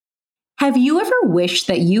Have you ever wished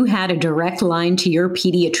that you had a direct line to your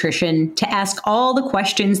pediatrician to ask all the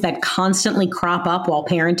questions that constantly crop up while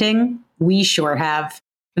parenting? We sure have.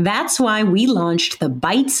 That's why we launched the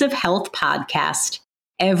Bites of Health podcast.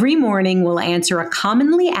 Every morning, we'll answer a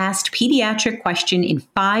commonly asked pediatric question in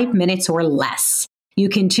 5 minutes or less. You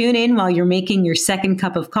can tune in while you're making your second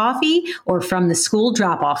cup of coffee or from the school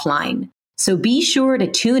drop-off line. So be sure to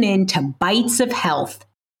tune in to Bites of Health,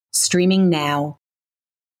 streaming now.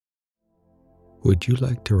 Would you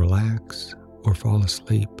like to relax or fall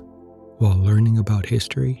asleep while learning about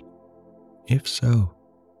history? If so,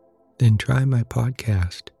 then try my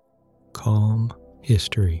podcast, Calm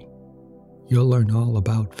History. You'll learn all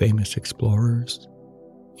about famous explorers,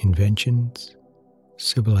 inventions,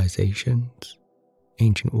 civilizations,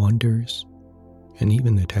 ancient wonders, and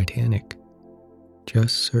even the Titanic.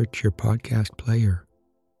 Just search your podcast player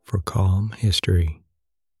for Calm History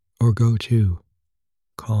or go to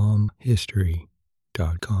calmhistory.com.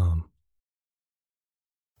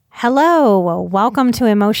 Hello, welcome to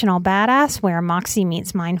Emotional Badass, where Moxie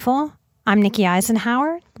meets Mindful. I'm Nikki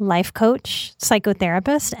Eisenhower, life coach,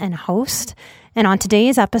 psychotherapist, and host. And on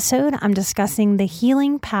today's episode, I'm discussing the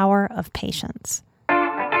healing power of patience.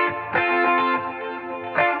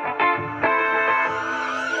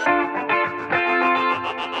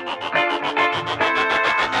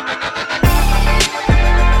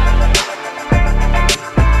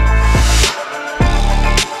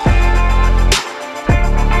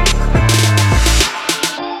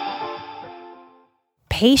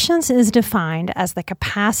 Patience is defined as the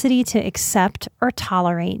capacity to accept or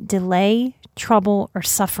tolerate delay, trouble, or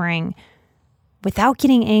suffering without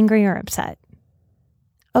getting angry or upset.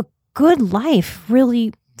 A good life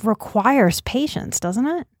really requires patience, doesn't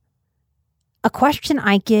it? A question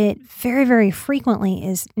I get very, very frequently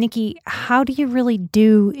is, Nikki, how do you really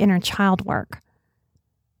do inner child work?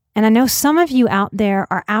 And I know some of you out there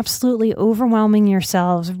are absolutely overwhelming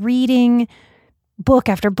yourselves, reading book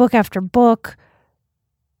after book after book,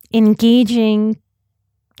 engaging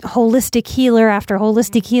holistic healer after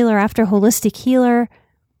holistic healer after holistic healer.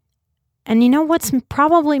 And you know what's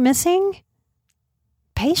probably missing?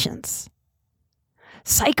 Patience.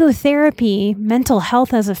 Psychotherapy, mental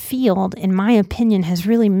health as a field, in my opinion, has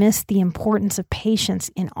really missed the importance of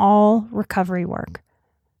patience in all recovery work.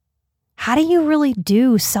 How do you really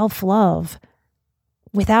do self-love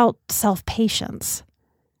without self-patience?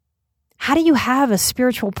 How do you have a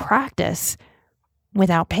spiritual practice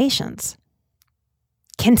without patience?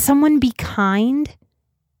 Can someone be kind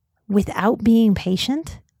without being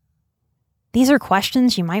patient? These are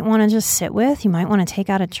questions you might want to just sit with. You might want to take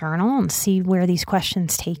out a journal and see where these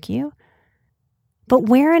questions take you. But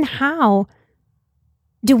where and how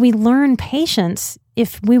do we learn patience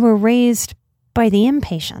if we were raised by the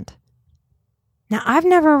impatient? Now, I've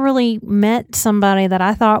never really met somebody that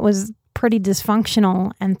I thought was pretty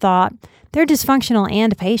dysfunctional and thought they're dysfunctional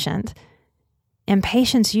and patient. And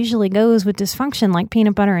patience usually goes with dysfunction like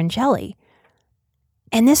peanut butter and jelly.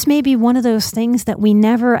 And this may be one of those things that we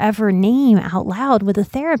never ever name out loud with a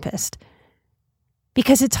therapist,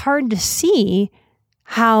 because it's hard to see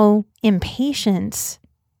how impatience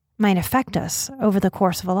might affect us over the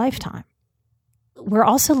course of a lifetime. We're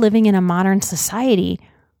also living in a modern society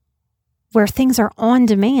where things are on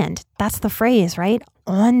demand. That's the phrase, right?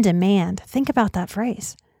 On demand. Think about that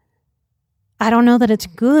phrase. I don't know that it's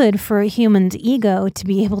good for a human's ego to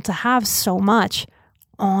be able to have so much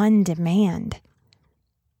on demand.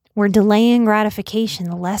 We're delaying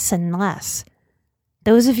gratification less and less.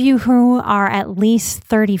 Those of you who are at least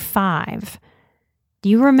 35, do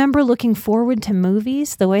you remember looking forward to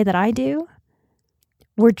movies the way that I do?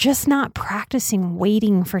 We're just not practicing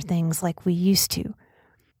waiting for things like we used to.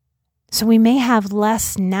 So we may have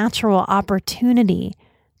less natural opportunity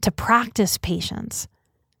to practice patience.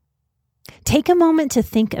 Take a moment to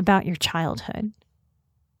think about your childhood.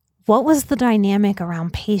 What was the dynamic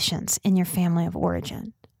around patience in your family of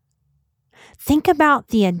origin? Think about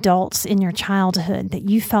the adults in your childhood that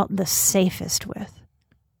you felt the safest with.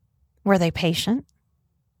 Were they patient?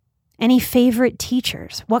 Any favorite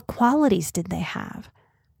teachers? What qualities did they have?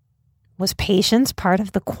 Was patience part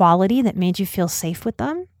of the quality that made you feel safe with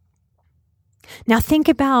them? Now think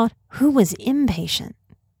about who was impatient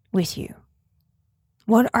with you.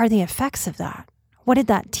 What are the effects of that? What did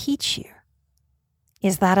that teach you?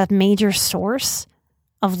 Is that a major source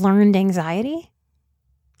of learned anxiety?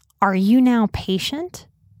 Are you now patient?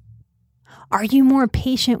 Are you more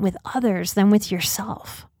patient with others than with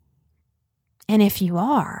yourself? And if you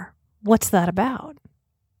are, what's that about?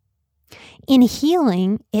 In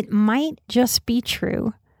healing, it might just be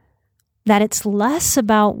true that it's less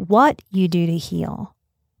about what you do to heal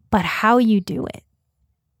but how you do it.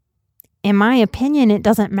 In my opinion, it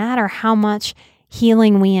doesn't matter how much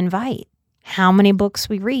healing we invite, how many books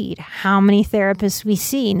we read, how many therapists we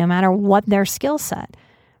see, no matter what their skill set.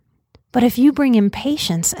 But if you bring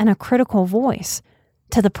impatience and a critical voice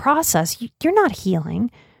to the process, you're not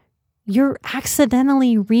healing. You're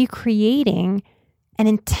accidentally recreating an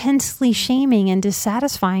intensely shaming and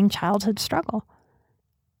dissatisfying childhood struggle.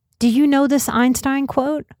 Do you know this Einstein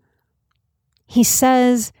quote? He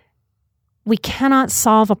says, "We cannot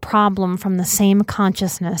solve a problem from the same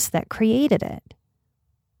consciousness that created it."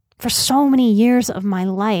 For so many years of my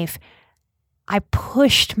life, I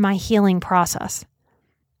pushed my healing process.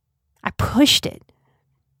 I pushed it.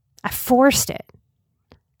 I forced it.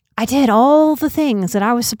 I did all the things that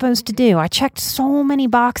I was supposed to do. I checked so many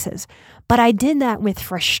boxes, but I did that with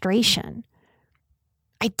frustration.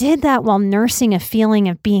 I did that while nursing a feeling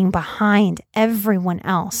of being behind everyone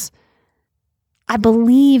else. I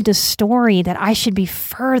believed a story that I should be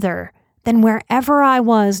further than wherever I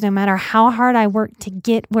was, no matter how hard I worked to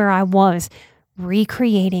get where I was,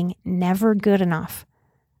 recreating never good enough,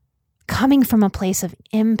 coming from a place of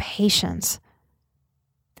impatience.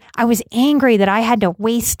 I was angry that I had to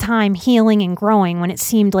waste time healing and growing when it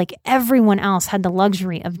seemed like everyone else had the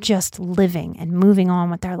luxury of just living and moving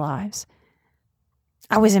on with their lives.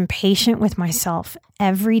 I was impatient with myself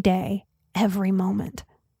every day, every moment.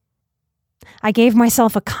 I gave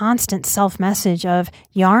myself a constant self-message of,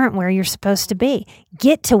 you aren't where you're supposed to be.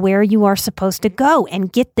 Get to where you are supposed to go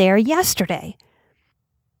and get there yesterday.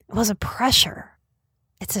 It was a pressure.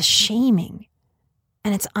 It's a shaming.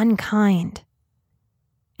 And it's unkind.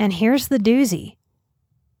 And here's the doozy.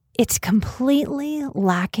 It's completely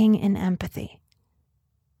lacking in empathy.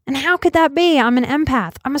 And how could that be? I'm an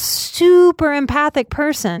empath. I'm a super empathic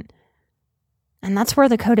person. And that's where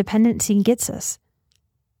the codependency gets us.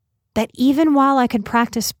 That even while I could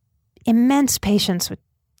practice immense patience with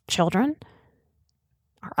children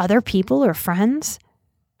or other people or friends,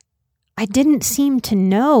 I didn't seem to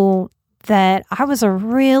know that I was a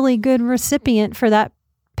really good recipient for that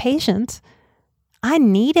patience. I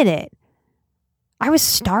needed it. I was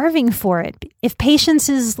starving for it. If patience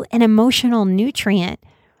is an emotional nutrient,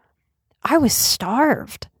 I was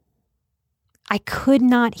starved. I could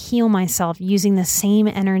not heal myself using the same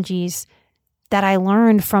energies that I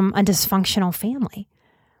learned from a dysfunctional family.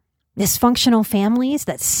 Dysfunctional families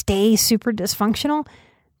that stay super dysfunctional,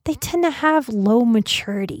 they tend to have low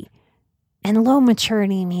maturity. And low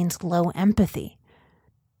maturity means low empathy.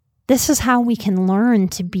 This is how we can learn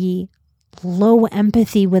to be low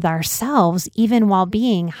empathy with ourselves, even while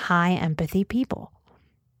being high empathy people.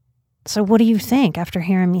 So what do you think after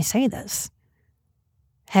hearing me say this?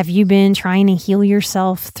 Have you been trying to heal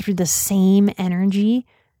yourself through the same energy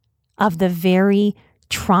of the very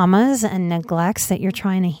traumas and neglects that you're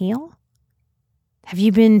trying to heal? Have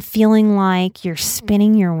you been feeling like you're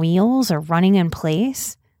spinning your wheels or running in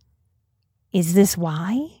place? Is this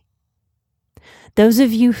why? Those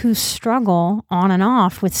of you who struggle on and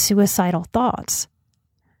off with suicidal thoughts,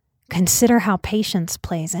 consider how patience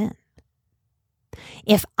plays in.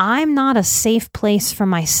 If I'm not a safe place for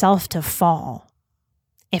myself to fall,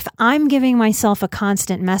 if I'm giving myself a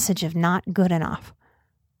constant message of not good enough,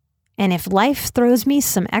 and if life throws me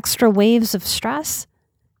some extra waves of stress,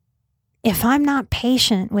 if I'm not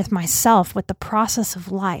patient with myself, with the process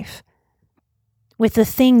of life, with the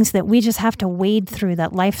things that we just have to wade through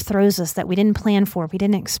that life throws us that we didn't plan for, we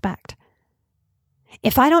didn't expect.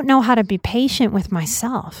 If I don't know how to be patient with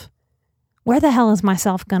myself, where the hell is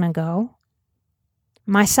myself going to go?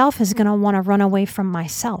 Myself is going to want to run away from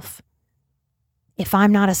myself if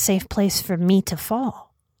I'm not a safe place for me to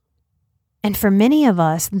fall. And for many of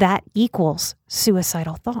us, that equals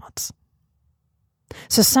suicidal thoughts.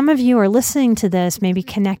 So some of you are listening to this, maybe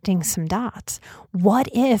connecting some dots. What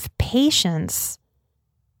if patience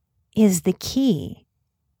is the key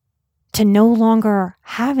to no longer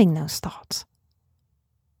having those thoughts?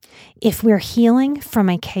 If we're healing from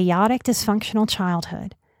a chaotic, dysfunctional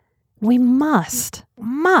childhood, we must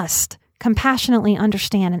compassionately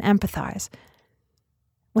understand and empathize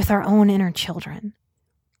with our own inner children.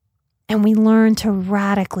 And we learn to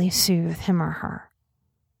radically soothe him or her.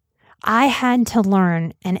 I had to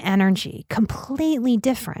learn an energy completely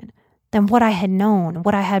different than what I had known,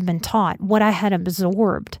 what I had been taught, what I had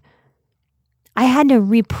absorbed. I had to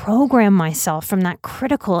reprogram myself from that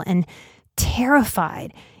critical and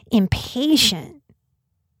terrified, impatient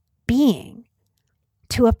being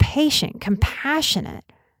to a patient, compassionate,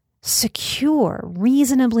 secure,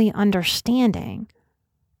 reasonably understanding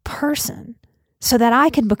person so that I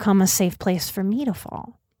could become a safe place for me to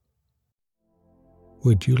fall.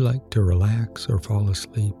 Would you like to relax or fall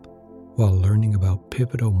asleep while learning about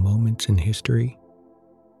pivotal moments in history?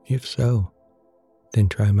 If so, then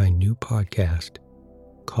try my new podcast,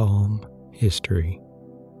 Calm History.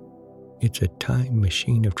 It's a time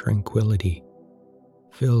machine of tranquility,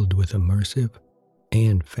 filled with immersive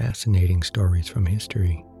and fascinating stories from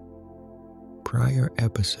history. Prior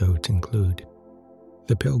episodes include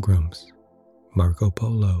The Pilgrims, Marco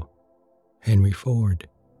Polo, Henry Ford,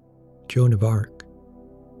 Joan of Arc,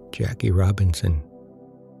 Jackie Robinson,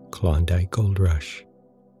 Klondike Gold Rush,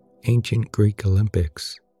 Ancient Greek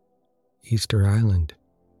Olympics, Easter Island,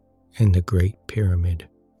 and the Great Pyramid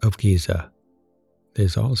of Giza.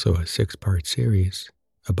 There's also a 6-part series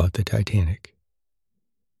about the Titanic.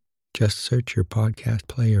 Just search your podcast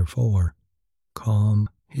player for Calm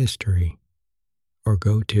History or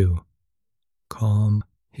go to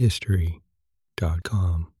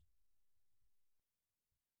calmhistory.com.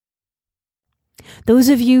 Those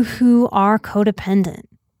of you who are codependent,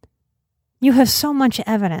 you have so much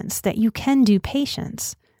evidence that you can do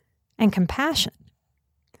patience and compassion.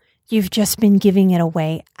 You've just been giving it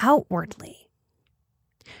away outwardly.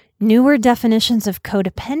 Newer definitions of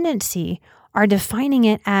codependency are defining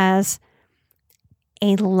it as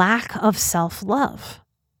a lack of self-love.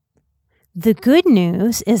 The good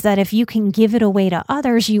news is that if you can give it away to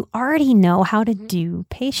others, you already know how to do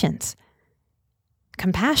patience,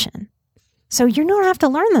 compassion. So you don't have to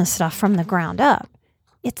learn this stuff from the ground up.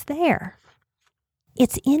 It's there.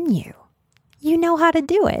 It's in you. You know how to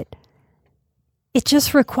do it. It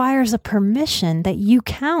just requires a permission that you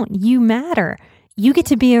count, you matter. You get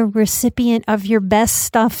to be a recipient of your best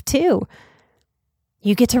stuff too.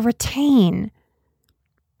 You get to retain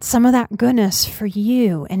some of that goodness for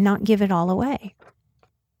you and not give it all away.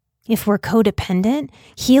 If we're codependent,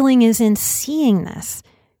 healing is in seeing this.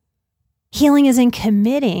 Healing is in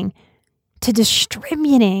committing to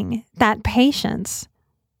distributing that patience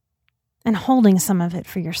and holding some of it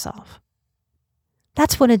for yourself.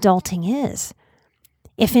 That's what adulting is.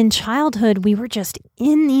 If in childhood we were just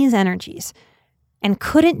in these energies and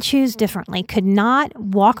couldn't choose differently, could not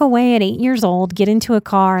walk away at 8 years old, get into a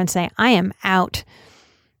car and say, I am out.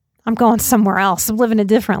 I'm going somewhere else. I'm living a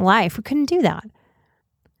different life. We couldn't do that.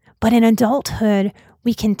 But in adulthood,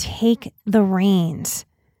 we can take the reins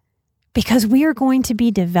because we are going to be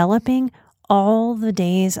developing all the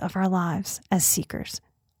days of our lives as seekers.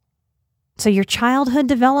 So your childhood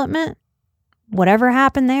development, whatever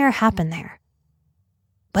happened there, happened there.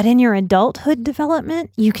 But in your adulthood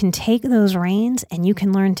development, you can take those reins and you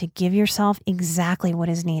can learn to give yourself exactly what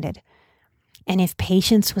is needed. And if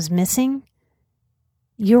patience was missing,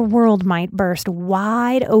 your world might burst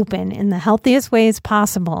wide open in the healthiest ways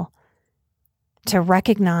possible to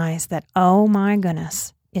recognize that, oh my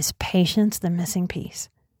goodness, is patience the missing piece?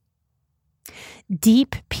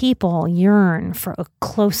 Deep people yearn for a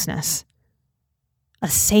closeness, a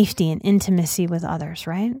safety and intimacy with others,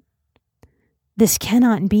 right? This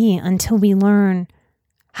cannot be until we learn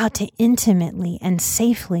how to intimately and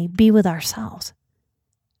safely be with ourselves.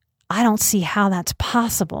 I don't see how that's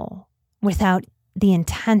possible without the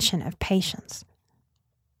intention of patience.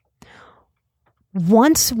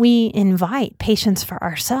 Once we invite patience for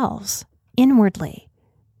ourselves inwardly,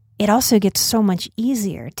 it also gets so much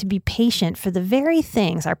easier to be patient for the very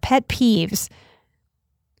things, our pet peeves.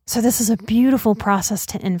 So this is a beautiful process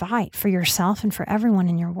to invite for yourself and for everyone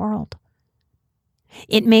in your world.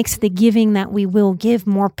 It makes the giving that we will give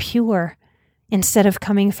more pure instead of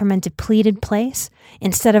coming from a depleted place,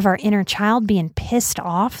 instead of our inner child being pissed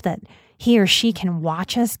off that he or she can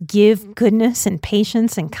watch us give goodness and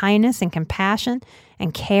patience and kindness and compassion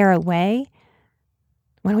and care away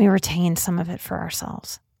when we retain some of it for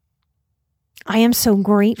ourselves. I am so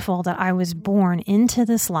grateful that I was born into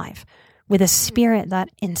this life with a spirit that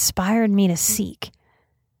inspired me to seek.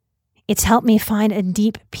 It's helped me find a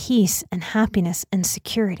deep peace and happiness and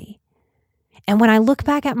security. And when I look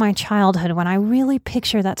back at my childhood, when I really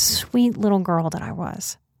picture that sweet little girl that I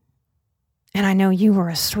was, and I know you were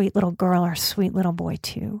a sweet little girl or a sweet little boy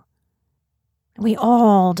too, we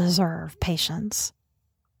all deserve patience.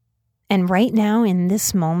 And right now, in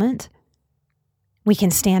this moment, we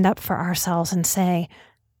can stand up for ourselves and say,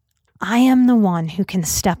 I am the one who can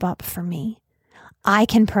step up for me. I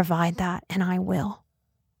can provide that, and I will.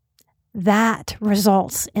 That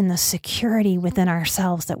results in the security within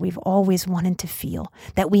ourselves that we've always wanted to feel,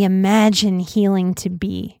 that we imagine healing to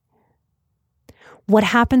be. What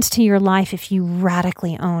happens to your life if you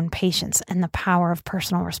radically own patience and the power of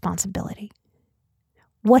personal responsibility?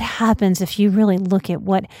 What happens if you really look at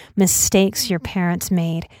what mistakes your parents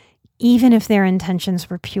made, even if their intentions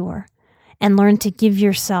were pure, and learn to give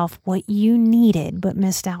yourself what you needed but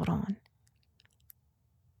missed out on.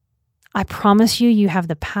 I promise you, you have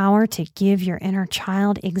the power to give your inner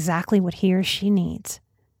child exactly what he or she needs.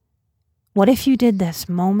 What if you did this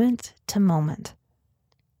moment to moment?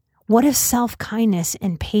 What if self-kindness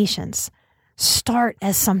and patience start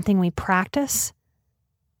as something we practice?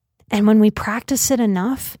 And when we practice it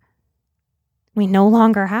enough, we no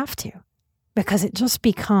longer have to, because it just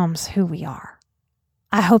becomes who we are.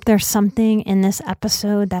 I hope there's something in this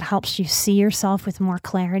episode that helps you see yourself with more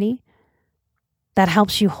clarity, that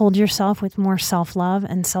helps you hold yourself with more self-love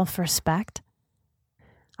and self-respect.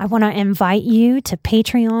 I want to invite you to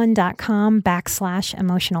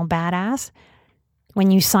patreon.com/emotionalbadass.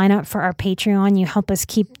 When you sign up for our Patreon, you help us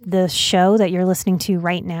keep the show that you're listening to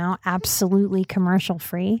right now absolutely commercial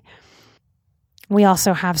free. We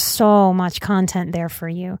also have so much content there for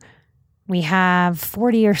you. We have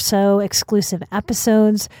 40 or so exclusive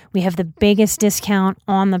episodes. We have the biggest discount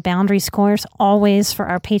on the Boundaries course, always for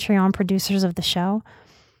our Patreon producers of the show.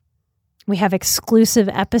 We have exclusive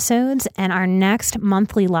episodes, and our next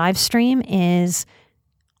monthly live stream is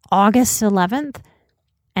August 11th.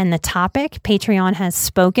 And the topic, Patreon has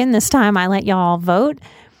spoken. This time I let y'all vote,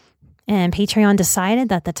 and Patreon decided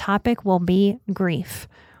that the topic will be grief.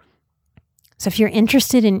 So if you're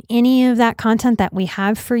interested in any of that content that we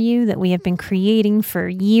have for you, that we have been creating for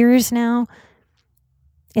years now,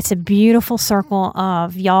 it's a beautiful circle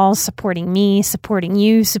of y'all supporting me, supporting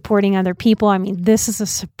you, supporting other people. I mean, this is a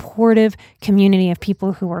supportive community of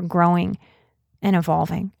people who are growing and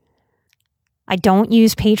evolving. I don't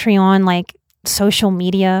use Patreon like social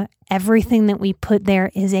media. Everything that we put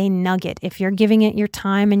there is a nugget. If you're giving it your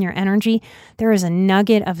time and your energy, there is a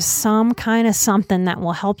nugget of some kind of something that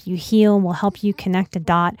will help you heal, will help you connect a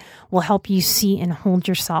dot, will help you see and hold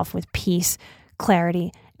yourself with peace,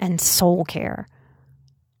 clarity, and soul care.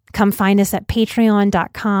 Come find us at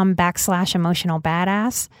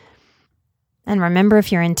patreon.com/emotionalbadass. And remember,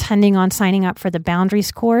 if you're intending on signing up for the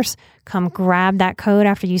Boundaries course, come grab that code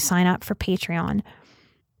after you sign up for Patreon.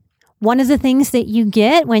 One of the things that you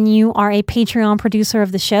get when you are a Patreon producer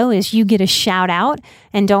of the show is you get a shout out.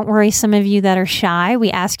 And don't worry, some of you that are shy, we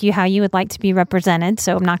ask you how you would like to be represented.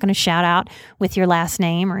 So I'm not going to shout out with your last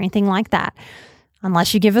name or anything like that,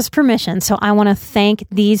 unless you give us permission. So I want to thank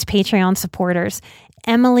these Patreon supporters.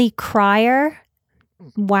 Emily Cryer.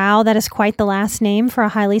 Wow, that is quite the last name for a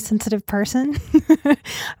highly sensitive person. I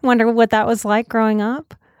wonder what that was like growing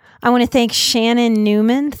up. I want to thank Shannon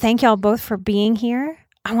Newman. Thank y'all both for being here.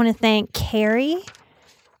 I want to thank Carrie,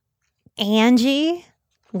 Angie,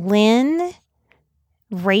 Lynn,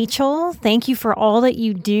 Rachel. Thank you for all that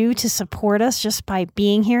you do to support us just by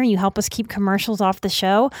being here. You help us keep commercials off the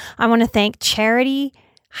show. I want to thank Charity,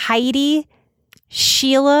 Heidi,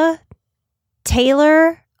 Sheila,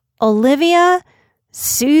 Taylor, Olivia,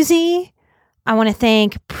 Susie. I want to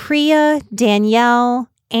thank Priya, Danielle,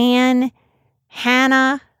 Anne,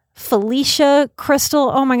 Hannah, Felicia,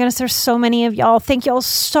 Crystal. Oh my goodness, there's so many of y'all. Thank y'all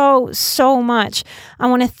so much. I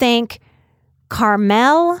want to thank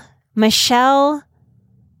Carmel, Michelle,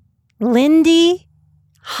 Lindy,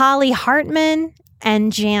 Holly Hartman,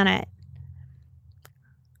 and Janet.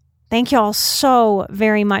 Thank y'all so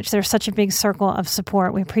very much. There's such a big circle of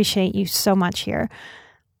support. We appreciate you so much here.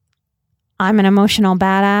 I'm an emotional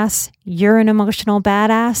badass. You're an emotional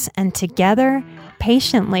badass. And together,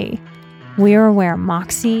 patiently, we are where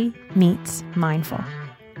Moxie meets mindful.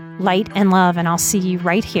 Light and love, and I'll see you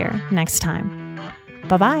right here next time.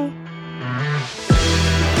 Bye-bye.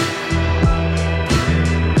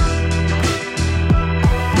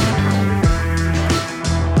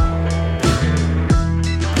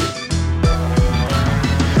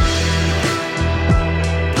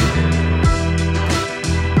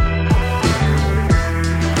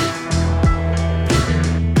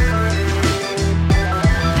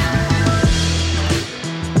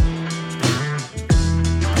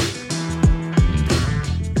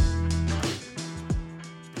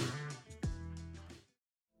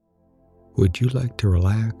 Would you like to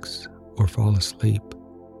relax or fall asleep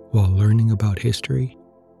while learning about history?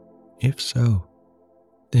 If so,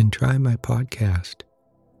 then try my podcast,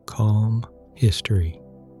 Calm History.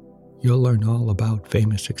 You'll learn all about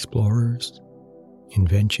famous explorers,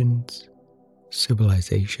 inventions,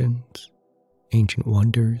 civilizations, ancient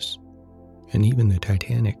wonders, and even the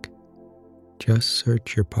Titanic. Just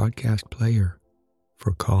search your podcast player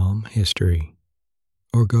for Calm History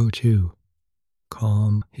or go to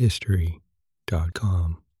calmhistory.com.